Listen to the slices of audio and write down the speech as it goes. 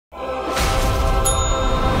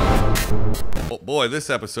Oh boy, this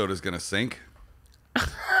episode is going to sink.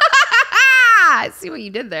 I see what you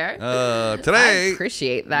did there. Today, I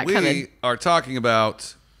appreciate that. We are talking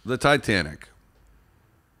about the Titanic.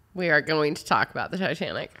 We are going to talk about the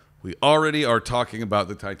Titanic. We already are talking about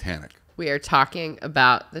the Titanic. We are talking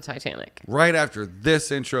about the Titanic. Right after this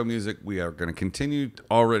intro music, we are going to continue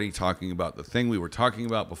already talking about the thing we were talking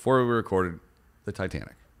about before we recorded, the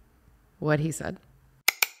Titanic. What he said.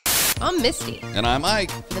 I'm Misty. And I'm Ike.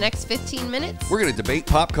 For the next 15 minutes, We're going to debate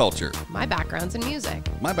pop culture. My background's in music.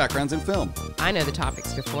 My background's in film. I know the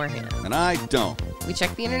topics beforehand. And I don't. We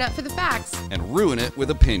check the internet for the facts. And ruin it with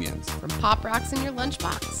opinions. From pop rocks in your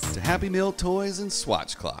lunchbox. To Happy Meal toys and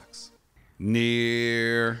swatch clocks.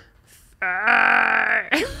 Near.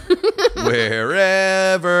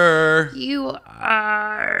 Wherever You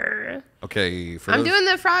are. Okay, I'm doing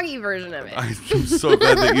the froggy version of it. I'm so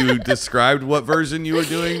glad that you described what version you were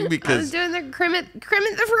doing, I was because doing the Kermit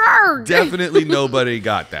the Frog. definitely nobody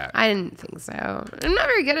got that. I didn't think so. I'm not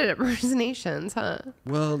very good at impersonations, huh?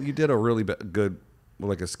 Well, you did a really good,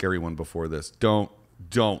 like a scary one before this. Don't.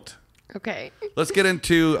 Okay. Let's get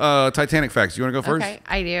into Titanic facts. You want to go first? Okay,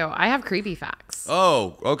 I do. I have creepy facts.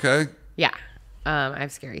 Oh, okay. Yeah. I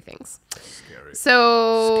have scary things.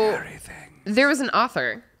 Scary thing. There was an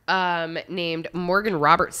author named Morgan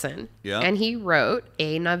Robertson. Yeah. And he wrote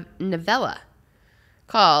a novella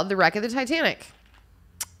called The Wreck of the Titanic.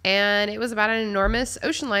 And it was about an enormous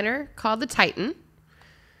ocean liner called the Titan.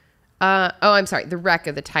 The Wreck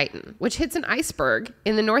of the Titan, which hits an iceberg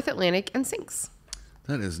in the North Atlantic and sinks.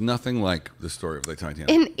 That is nothing like the story of the Titanic.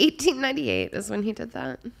 In 1898 is when he did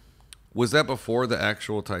that. Was that before the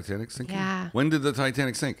actual Titanic sinking? Yeah. When did the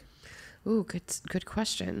Titanic sink? Ooh, good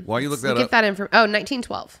question. Why you look that Get up? that in from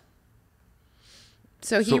 1912.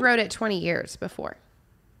 So he wrote it 20 years before.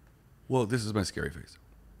 Well, this is my scary face.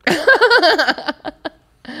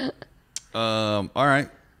 All right.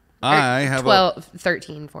 I have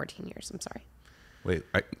 13, 14 years. I'm sorry. Wait,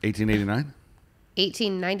 1889?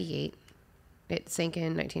 1898. It sank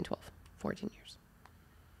in 1912. 14 years.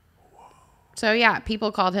 Whoa. So yeah,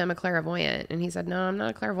 people called him a clairvoyant, and he said, "No, I'm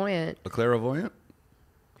not a clairvoyant. A clairvoyant?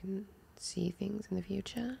 I can see things in the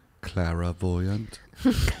future." Clairvoyant.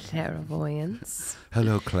 Clairvoyance.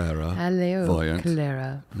 Hello, Clara. Hello, Voyant.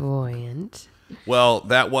 clairvoyant. Well,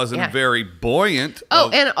 that wasn't very buoyant.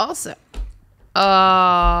 And also,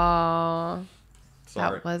 Sorry.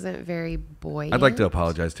 that wasn't very buoyant. I'd like to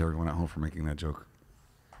apologize to everyone at home for making that joke.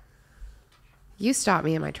 You stopped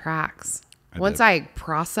me in my tracks. Once I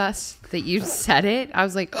processed that you said it, I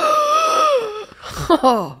was like,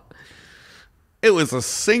 oh. It was a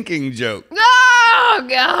sinking joke. Oh,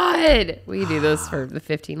 God. We do this for the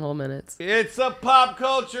 15 whole minutes. It's a pop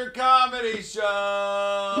culture comedy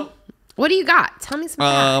show. What do you got? Tell me some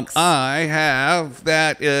facts. I have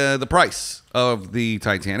that the price of the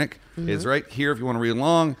Titanic is right here if you want to read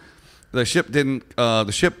along. The ship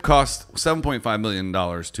cost $7.5 million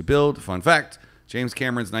to build. Fun fact, James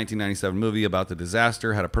Cameron's 1997 movie about the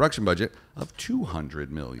disaster had a production budget of $200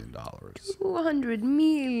 million. $200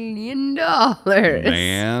 million.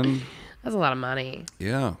 Man. That's a lot of money.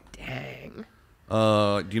 Yeah. Dang.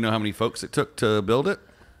 Do you know how many folks it took to build it?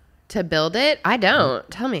 To build it? I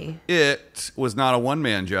don't. Tell me. It was not a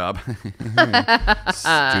one-man job.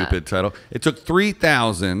 Stupid title. It took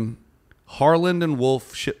 3,000 Harland and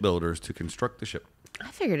Wolff shipbuilders to construct the ship.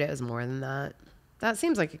 I figured it was more than that. That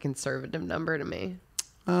seems like a conservative number to me.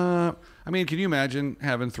 I mean, can you imagine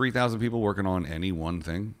having 3,000 people working on any one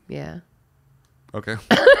thing? Yeah. Okay.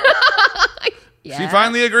 Yeah. She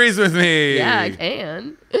finally agrees with me. Yeah, I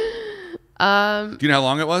can. Do you know how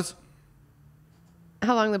long it was?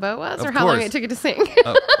 How long the boat was, Of or how long course. it took it to sink?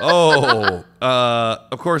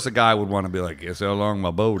 Of course a guy would want to be like, guess how long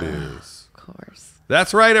my boat is. Of course.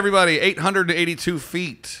 That's right, everybody. 882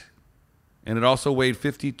 feet. And it also weighed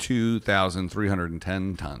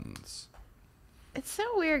 52,310 tons. It's so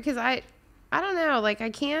weird because I don't know. Like, I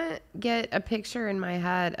can't get a picture in my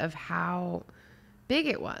head of how big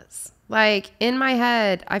it was. Like, in my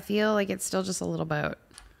head, I feel like it's still just a little boat.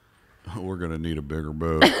 We're going to need a bigger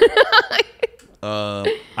boat. I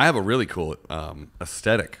have a really cool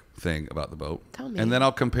aesthetic thing about the boat. Tell me. And then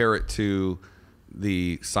I'll compare it to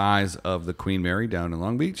the size of the Queen Mary down in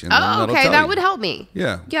Long Beach. And then that'll okay. tell That you. would help me.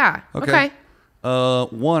 Yeah. Yeah. Okay.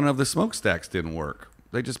 One of the smokestacks didn't work.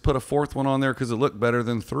 They just put a fourth one on there because it looked better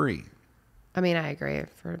than three. I mean, I agree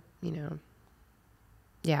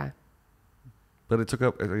yeah. But it took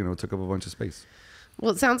up a bunch of space.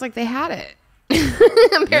 Well, it sounds like they had it.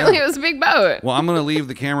 Apparently it was a big boat. Well, I'm going to leave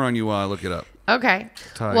the camera on you while I look it up. Okay.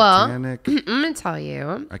 Titanic. Well, I'm going to tell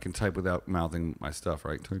you. I can type without mouthing my stuff,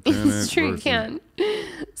 right? Titanic. It's true, you can.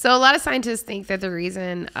 So a lot of scientists think that the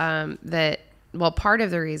reason part of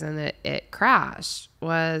the reason that it crashed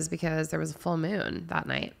was because there was a full moon that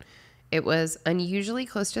night. It was unusually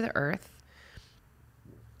close to the Earth.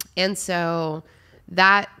 And so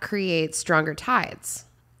that creates stronger tides.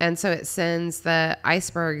 And so it sends the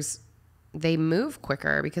icebergs, they move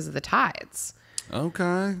quicker because of the tides.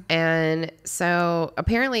 Okay. And so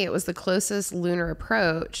apparently it was the closest lunar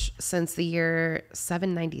approach since the year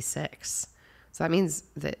 796. So that means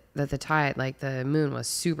that the tide, like the moon was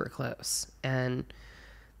super close and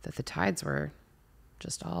that the tides were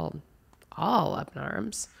just all up in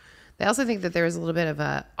arms. They also think that there was a little bit of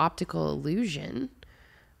a optical illusion.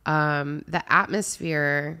 The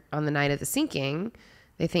atmosphere on the night of the sinking,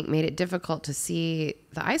 they think made it difficult to see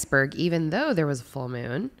the iceberg, even though there was a full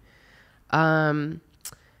moon. Apparently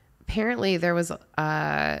there was,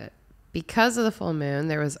 because of the full moon,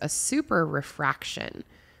 there was a super refraction,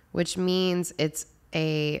 which means it's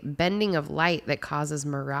a bending of light that causes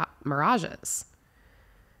mirages.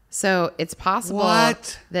 So it's possible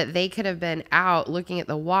that they could have been out looking at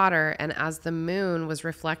the water, and as the moon was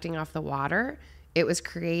reflecting off the water, it was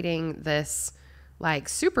creating this like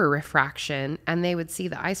super refraction, and they would see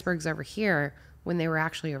the icebergs over here when they were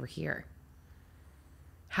actually over here.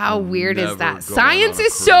 How weird is that? Science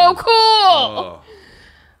is so cool.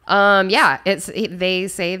 Yeah, they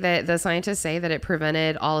say that the scientists say that it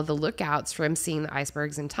prevented all of the lookouts from seeing the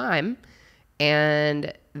icebergs in time,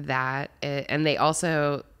 and they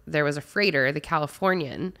also, there was a freighter, the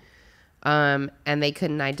Californian, and they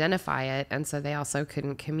couldn't identify it, and so they also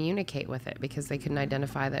couldn't communicate with it because they couldn't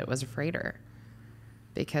identify that it was a freighter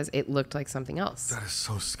because it looked like something else. That is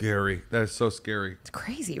so scary. That is so scary. It's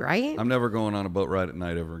crazy, right? I'm never going on a boat ride at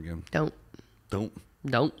night ever again. Don't.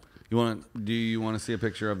 Do you want to see a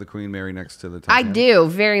picture of the Queen Mary next to the Titanic? I do,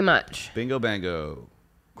 very much. Bingo bango.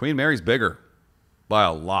 Queen Mary's bigger by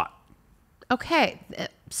a lot. Okay,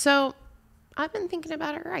 so I've been thinking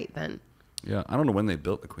about it right then. Yeah, I don't know when they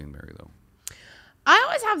built the Queen Mary, though. I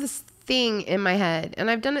always have this thing in my head,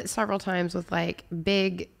 and I've done it several times with like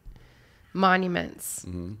big monuments.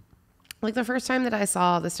 Mm-hmm. Like the first time that I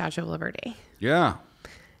saw the Statue of Liberty. Yeah.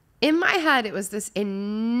 In my head, it was this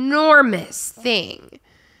enormous thing.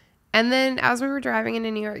 And then as we were driving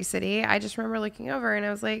into New York City, I just remember looking over and I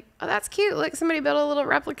was like, oh, that's cute. Look, somebody built a little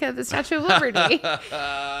replica of the Statue of Liberty.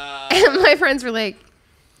 And my friends were like,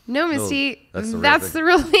 no, Misty, that's the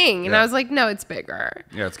real thing. And I was like, no, it's bigger.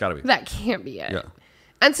 Yeah, it's got to be. That can't be it. Yeah.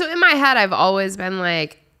 And so in my head, I've always been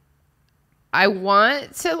like, I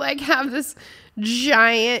want to like have this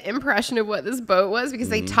giant impression of what this boat was because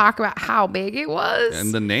they talk about how big it was.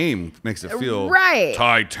 And the name makes it feel right.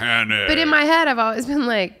 Titanic. But in my head, I've always been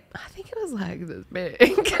like, I think it was like this big.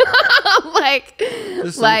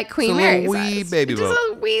 like Queen Mary's wee baby boat. Just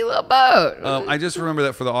a wee little boat. I just remember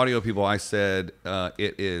that for the audio people, I said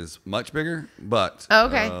it is much bigger. But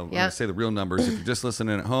okay, I'm going to say the real numbers. If you're just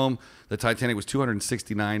listening at home, the Titanic was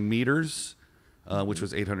 269 meters, which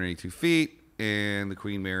was 882 feet. And the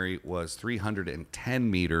Queen Mary was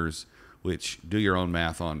 310 meters, which do your own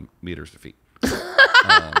math on meters to feet.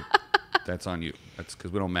 That's on you. That's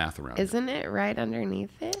because we don't math around. Isn't it right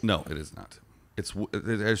underneath it? No, it is not.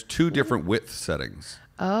 There's two different width settings.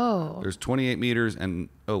 Oh. There's 28 meters and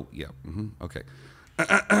yeah. Mm-hmm, okay.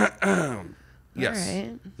 Yes.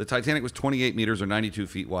 Right. The Titanic was 28 meters or 92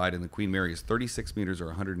 feet wide, and the Queen Mary is 36 meters or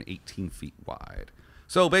 118 feet wide.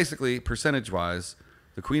 So basically, percentage-wise,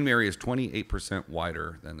 the Queen Mary is 28%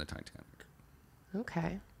 wider than the Titanic.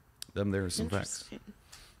 Okay. There's some facts.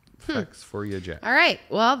 Facts for you, Jack. All right.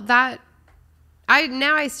 Well,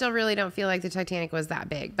 I still really don't feel like the Titanic was that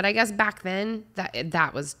big, but I guess back then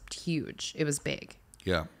that was huge. It was big.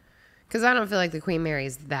 Yeah. Because I don't feel like the Queen Mary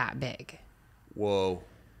is that big. Whoa.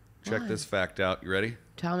 Check this fact out. You ready?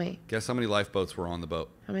 Tell me. Guess how many lifeboats were on the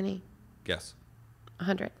boat? How many? Guess.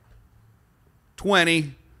 100.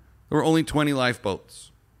 20. There were only 20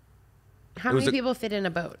 lifeboats. How many people fit in a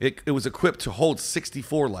boat? It was equipped to hold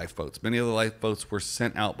 64 lifeboats. Many of the lifeboats were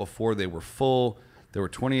sent out before they were full. There were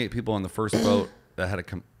 28 people on the first boat that had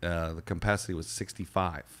the capacity was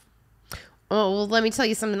 65. Oh, well, let me tell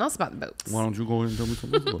you something else about the boats. Why don't you go ahead and tell me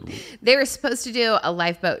something else about them? They were supposed to do a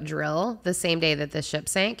lifeboat drill the same day that the ship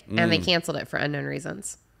sank, and they canceled it for unknown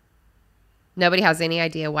reasons. Nobody has any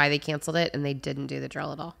idea why they canceled it, and they didn't do the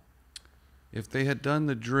drill at all. If they had done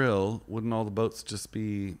the drill, wouldn't all the boats just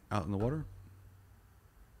be out in the water?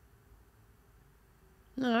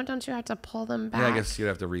 No, don't you have to pull them back? Yeah, I guess you'd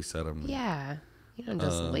have to reset them. Yeah. You don't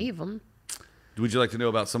just leave them. Would you like to know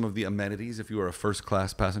about some of the amenities if you were a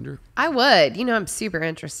first-class passenger? I would. You know, I'm super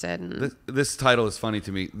interested. This title is funny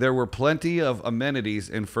to me. There were plenty of amenities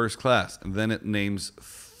in first class, and then it names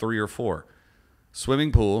 3 or 4.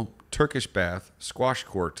 Swimming pool, Turkish bath, squash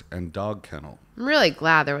court, and dog kennel. I'm really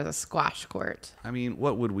glad there was a squash court. I mean,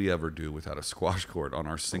 what would we ever do without a squash court on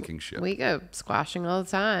our sinking ship? We go squashing all the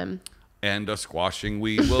time. And a squashing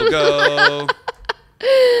we will go.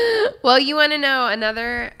 Well, you want to know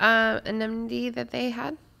another amenity that they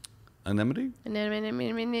had? Anemone?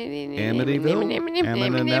 Amityville?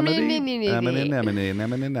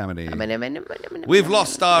 We've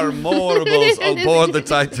lost our marbles aboard the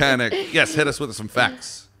Titanic. Yes, hit us with some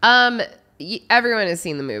facts. Everyone has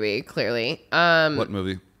seen the movie, clearly. What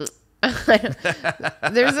movie?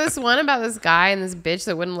 There's this one about this guy and this bitch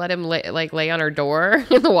that wouldn't let him lay on her door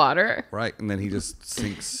in the water. Right, and then he just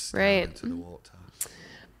sinks right into the water.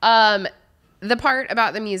 The part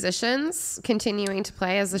about the musicians continuing to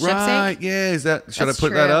play as the ship sank. Right, yeah. Is that? Should That's I put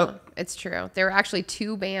true. that up? It's true. There were actually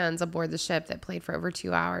 2 bands aboard the ship that played for over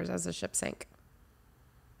 2 hours as the ship sank.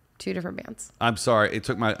 2 different bands. I'm sorry. It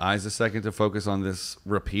took my eyes a second to focus on this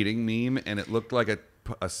repeating meme, and it looked like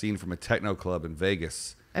a scene from a techno club in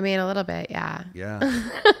Vegas. I mean, a little bit, yeah. Yeah.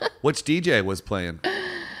 Which DJ was playing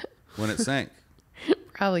when it sank?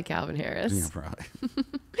 Probably Calvin Harris. Yeah, probably.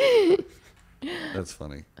 That's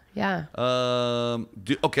funny. Yeah.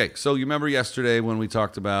 Okay, so you remember yesterday when we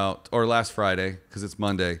talked about, or last Friday, because it's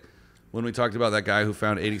Monday, when we talked about that guy who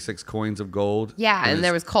found 86 coins of gold? Yeah, and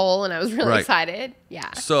there was coal, and I was really excited.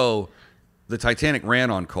 Yeah. So the Titanic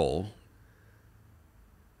ran on coal.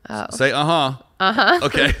 Oh. Say uh-huh. Uh-huh.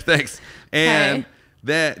 Okay, thanks. And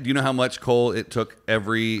Okay. do you know how much coal it took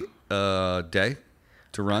every day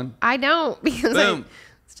to run? I don't, because Boom. I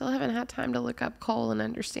still haven't had time to look up coal and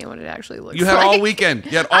understand what it actually looks like. You had all weekend.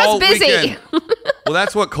 You had I all was busy. weekend. Well,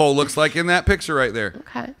 that's what coal looks like in that picture right there.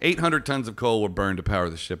 Okay. 800 tons of coal were burned to power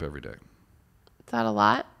the ship every day. Is that a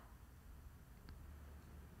lot?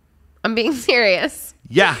 I'm being serious.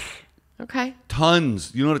 Yeah. Okay.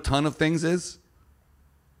 Tons. You know what a ton of things is?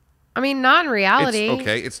 I mean, not in reality.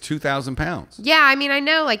 It's 2,000 pounds. Yeah, I mean, I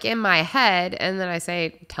know like in my head, and then I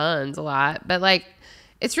say tons a lot, but like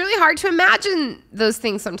it's really hard to imagine those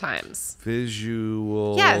things sometimes.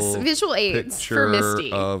 Visual. Yes, visual aids for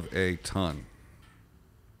Misty. Of a ton.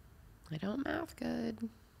 I don't math good.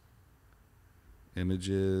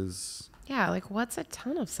 Images. Yeah, like what's a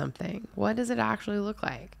ton of something? What does it actually look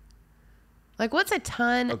like? Like what's a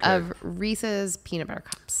ton of Reese's peanut butter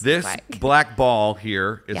cups? This like? black ball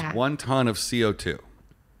here is 1 ton of CO2.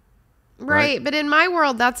 Right, but in my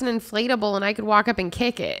world, that's an inflatable, and I could walk up and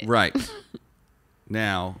kick it. Right.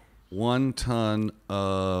 Now, 1 ton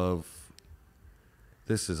of...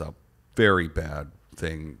 This is a very bad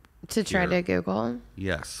thing. To try to Google?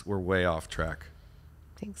 Yes, we're way off track.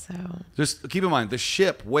 I think so. Just keep in mind, the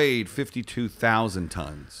ship weighed 52,000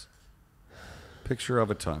 tons. Picture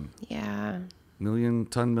of a ton. Yeah.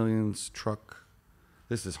 Millions, truck.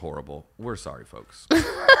 This is horrible. We're sorry, folks.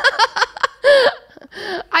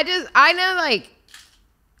 I know, like,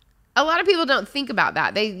 a lot of people don't think about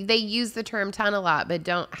that. They use the term ton a lot, but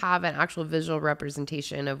don't have an actual visual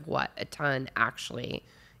representation of what a ton actually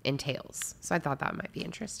entails. So I thought that might be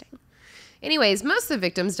interesting. Anyways, most of the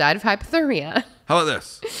victims died of hypothermia. How about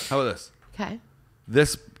this? Okay.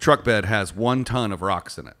 This truck bed has 1 ton of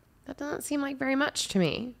rocks in it. That doesn't seem like very much to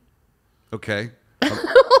me. Okay.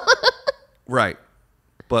 Right.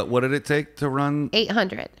 But what did it take to run?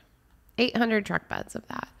 800 truck beds of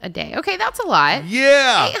that a day. Okay, that's a lot.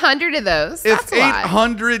 Yeah. 800 of those. If That's a lot.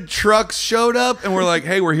 800 trucks showed up and we're like,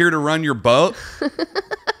 hey, we're here to run your boat.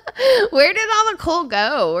 Where did all the coal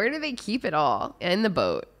go? Where do they keep it all? In the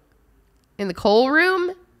boat? In the coal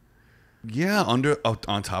room? Yeah,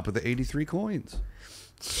 on top of the 83 coins.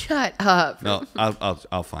 Shut up. No,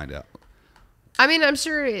 I'll find out. I mean, I'm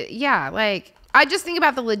sure, yeah, like, I just think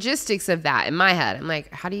about the logistics of that in my head. I'm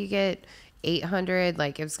like, how do you get 800?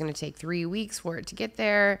 Like, it's going to take 3 weeks for it to get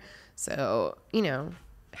there. So, you know,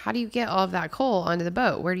 how do you get all of that coal onto the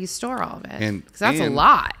boat? Where do you store all of it? Because that's a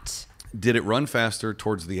lot. Did it run faster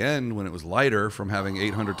towards the end when it was lighter from having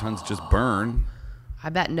 800 tons just burn? I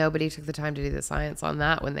bet nobody took the time to do the science on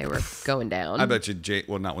that when they were going down. I bet you,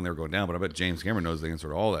 well, not when they were going down, but I bet James Cameron knows the answer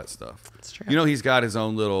to all that stuff. That's true. You know, he's got his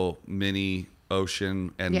own little mini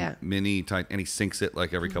ocean and mini, and he sinks it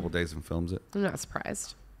like every couple days and films it. I'm not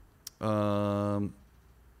surprised. Wow,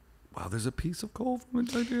 there's a piece of coal from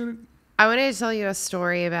the Titanic. I wanted to tell you a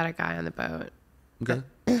story about a guy on the boat. Okay.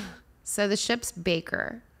 So the ship's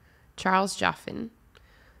baker, Charles Juffin,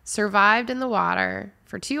 survived in the water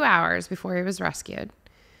for 2 hours before he was rescued.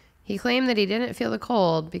 He claimed that he didn't feel the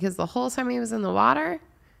cold because the whole time he was in the water,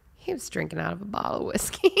 he was drinking out of a bottle of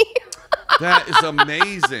whiskey. That is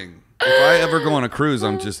amazing. If I ever go on a cruise,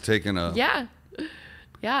 I'm just taking a... Yeah.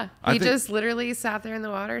 Yeah. I He think- just literally sat there in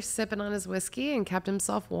the water sipping on his whiskey and kept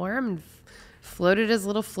himself warm and floated his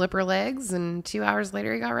little flipper legs. And 2 hours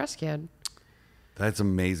later, he got rescued. That's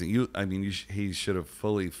amazing. He should have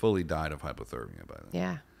fully died of hypothermia by then.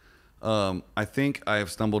 Yeah. I think I have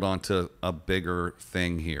stumbled onto a bigger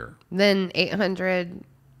thing here. Then 800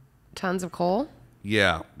 tons of coal.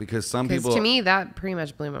 Yeah, because some Because people... to me, that pretty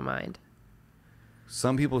much blew my mind.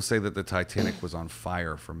 Some people say that the Titanic was on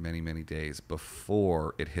fire for many, many days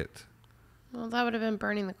before it hit. Well, that would have been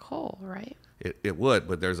burning the coal, right? It would,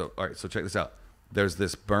 but all right, so check this out. There's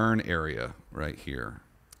this burn area right here.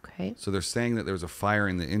 Okay. So they're saying that there was a fire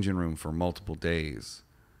in the engine room for multiple days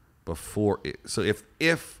before it. So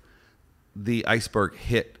if the iceberg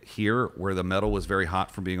hit here where the metal was very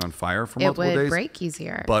hot from being on fire for multiple It would days, break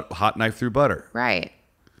easier. but hot knife through butter. Right.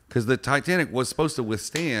 Because the Titanic was supposed to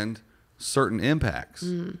withstand certain impacts.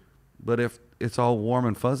 But if it's all warm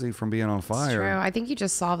and fuzzy from being on It's fire, true. I think you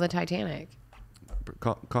just solved the Titanic.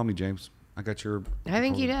 call me James. I got your... I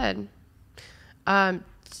think you did.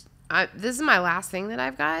 This is my last thing that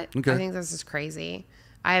I've got. Okay. I think this is crazy.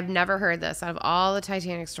 I have never heard this out of all the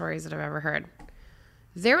Titanic stories that I've ever heard.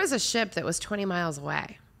 There was a ship that was 20 miles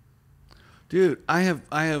away. Dude, I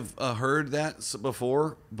have heard that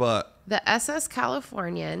before, but... The SS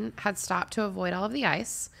Californian had stopped to avoid all of the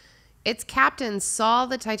ice. Its captain saw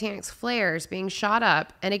the Titanic's flares being shot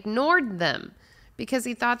up and ignored them because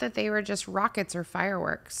he thought that they were just rockets or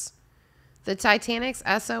fireworks. The Titanic's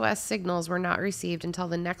SOS signals were not received until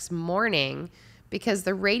the next morning because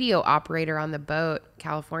the radio operator on the boat,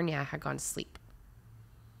 California, had gone to sleep.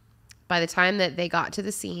 By the time that they got to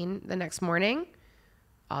the scene the next morning,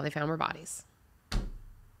 all they found were bodies.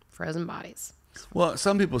 Frozen bodies. Well,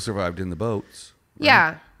 some people survived in the boats. Right?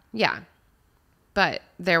 Yeah, yeah. But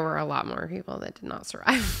there were a lot more people that did not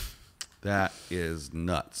survive. That is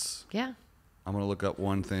nuts. Yeah. I'm going to look up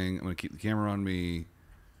one thing. I'm going to keep the camera on me.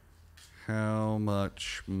 How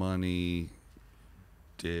much money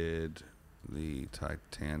did the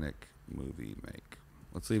Titanic movie make?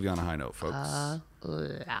 Let's leave you on a high note, folks.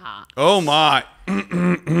 Oh, my.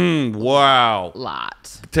 Wow.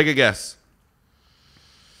 Lot. Take a guess.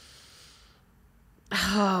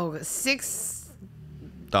 Oh,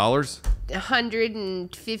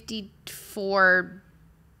 $654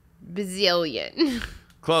 bazillion.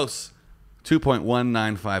 Close.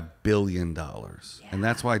 $2.195 billion. And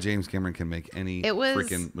that's why James Cameron can make any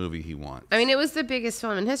freaking movie he wants. I mean, it was the biggest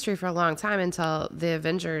film in history for a long time until the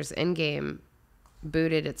Avengers Endgame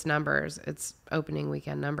booted its numbers, its opening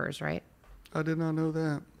weekend numbers, right? I did not know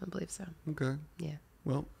that. I believe so. Okay. Yeah.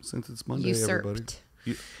 Well, since it's Monday, Usurped. everybody.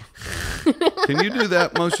 Can you do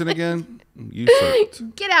that motion again?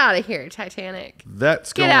 Usurped. Get out of here, Titanic.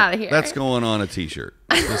 That's Get going, out of here. That's going on a t-shirt.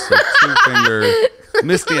 Just a two-finger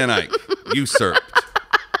Misty and Ike. Usurped.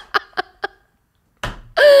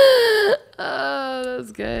 Oh, that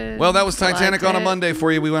was good. Well, that was I liked Titanic on a it. Monday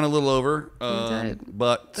for you. We went a little over. did.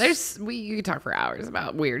 But You could talk for hours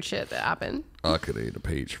about weird shit that happened. I could eat a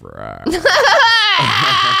page for hours. It's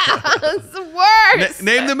the worst.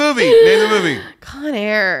 Name the movie. Name the movie. Con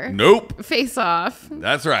Air. Nope. Face Off.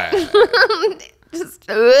 That's right. Just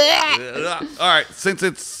All right. Since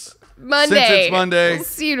it's Monday. Since it's Monday. We'll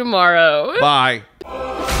see you tomorrow. Bye.